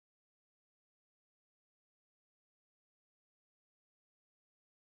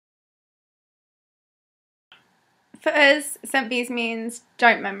For us, St Bees means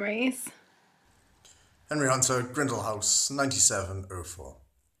joint memories. Henry Hunter, Grindle House, 9704.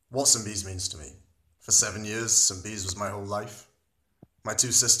 What St Bees means to me. For 7 years, St Bees was my whole life. My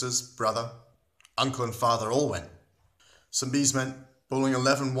two sisters, brother, uncle and father all went. St Bees meant bowling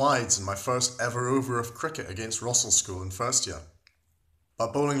 11 wides in my first ever over of cricket against Rossall School in first year.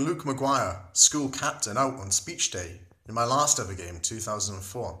 But bowling Luke Maguire, school captain, out on speech day in my last ever game,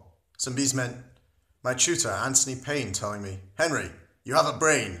 2004. St Bees meant my tutor, Anthony Payne, telling me, "Henry, you have a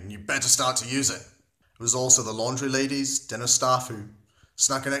brain and you better start to use it." It was also the laundry ladies, dinner staff who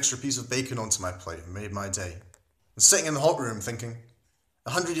snuck an extra piece of bacon onto my plate and made my day. And sitting in the hot room thinking,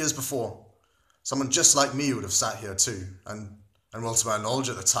 100 years before, someone just like me would have sat here too, and well, to my knowledge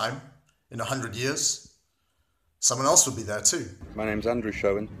at the time, in 100 years, someone else would be there too. My name's Andrew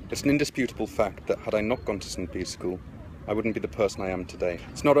Showen. It's an indisputable fact that had I not gone to St Bees School, I wouldn't be the person I am today.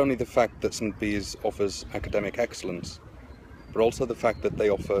 It's not only the fact that St Bees offers academic excellence, but also the fact that they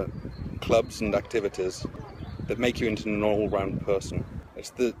offer clubs and activities that make you into an all-round person.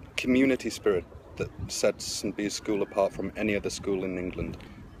 It's the community spirit that sets St Bees School apart from any other school in England.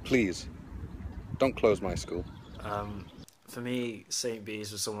 Please, don't close my school. For me, St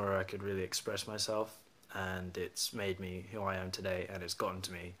Bees was somewhere I could really express myself, and it's made me who I am today, and it's gotten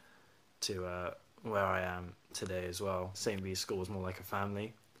to me to where I am today as well. St Bees School is more like a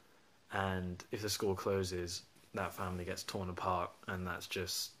family, and if the school closes, that family gets torn apart, and that's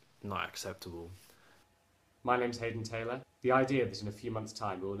just not acceptable. My name's Hayden Taylor. The idea that in a few months'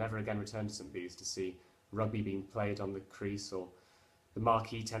 time we will never again return to St Bees to see rugby being played on the crease, or the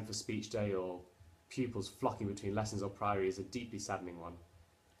marquee tent for speech day, or pupils flocking between lessons or priory is a deeply saddening one.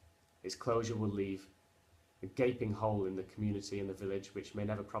 Its closure will leave a gaping hole in the community and the village which may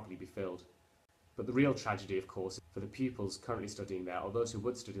never properly be filled. But the real tragedy, of course, is for the pupils currently studying there, or those who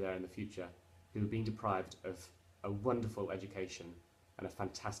would study there in the future, who are being deprived of a wonderful education and a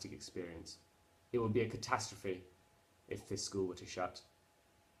fantastic experience. It would be a catastrophe if this school were to shut.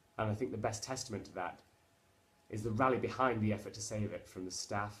 And I think the best testament to that is the rally behind the effort to save it from the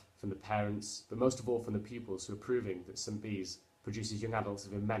staff, from the parents, but most of all from the pupils who are proving that St Bees produces young adults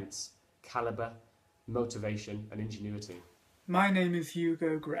of immense calibre, motivation and ingenuity. My name is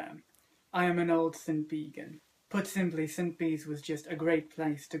Hugo Graham. I am an old St Began. Put simply, St Bees was just a great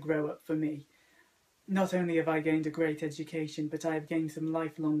place to grow up for me. Not only have I gained a great education, but I have gained some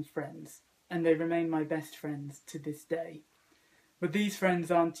lifelong friends, and they remain my best friends to this day. But these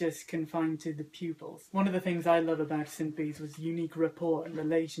friends aren't just confined to the pupils. One of the things I love about St Bees was the unique rapport and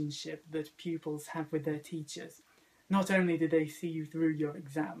relationship that pupils have with their teachers. Not only do they see you through your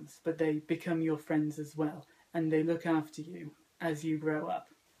exams, but they become your friends as well, and they look after you as you grow up.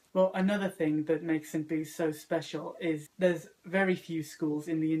 Well, another thing that makes St Bees so special is there's very few schools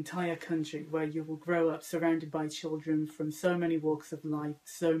in the entire country where you will grow up surrounded by children from so many walks of life,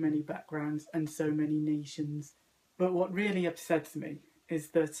 so many backgrounds and so many nations. But what really upsets me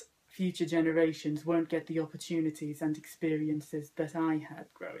is that future generations won't get the opportunities and experiences that I had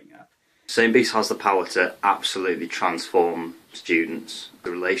growing up. St Bees has the power to absolutely transform students.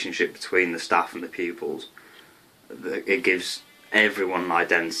 The relationship between the staff and the pupils, it gives everyone an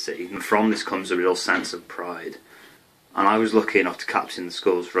identity, and from this comes a real sense of pride. And I was lucky enough to captain the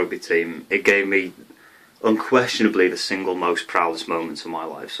school's rugby team. It gave me unquestionably the single most proudest moments of my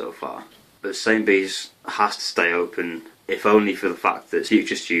life so far. But St Bees has to stay open, if only for the fact that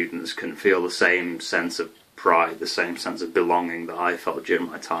future students can feel the same sense of pride, the same sense of belonging that I felt during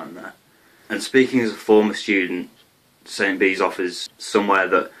my time there. And speaking as a former student, St Bees offers somewhere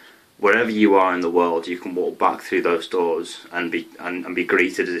that wherever you are in the world, you can walk back through those doors and be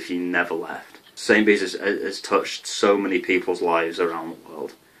greeted as if you never left. St Bees has touched so many people's lives around the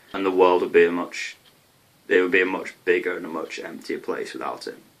world, and the world would be a much bigger and a much emptier place without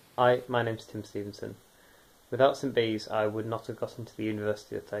it. Hi, my name's Tim Stevenson. Without St Bees, I would not have got into the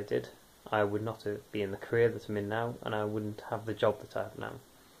university that I did. I would not be in the career that I'm in now, and I wouldn't have the job that I have now.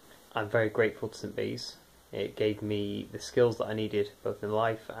 I'm very grateful to St Bees. It gave me the skills that I needed, both in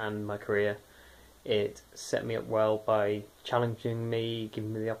life and my career. It set me up well by challenging me,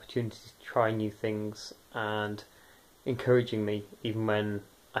 giving me the opportunity to try new things, and encouraging me even when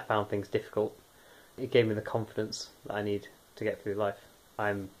I found things difficult. It gave me the confidence that I need to get through life.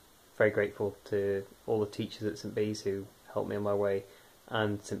 I'm very grateful to all the teachers at St Bees who helped me on my way,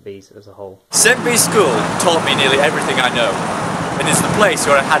 and St Bees as a whole. St Bees School taught me nearly everything I know, and it's the place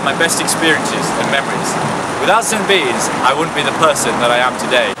where I had my best experiences and memories. Without St Bees, I wouldn't be the person that I am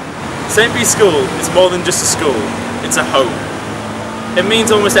today. St Bees School is more than just a school, it's a home. It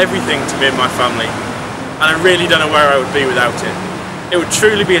means almost everything to me and my family, and I really don't know where I would be without it. It would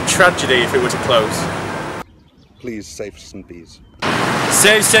truly be a tragedy if it were to close. Please save St Bees.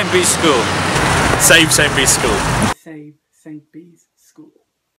 Save St Bees School. Save St Bees School. Save St. Bees.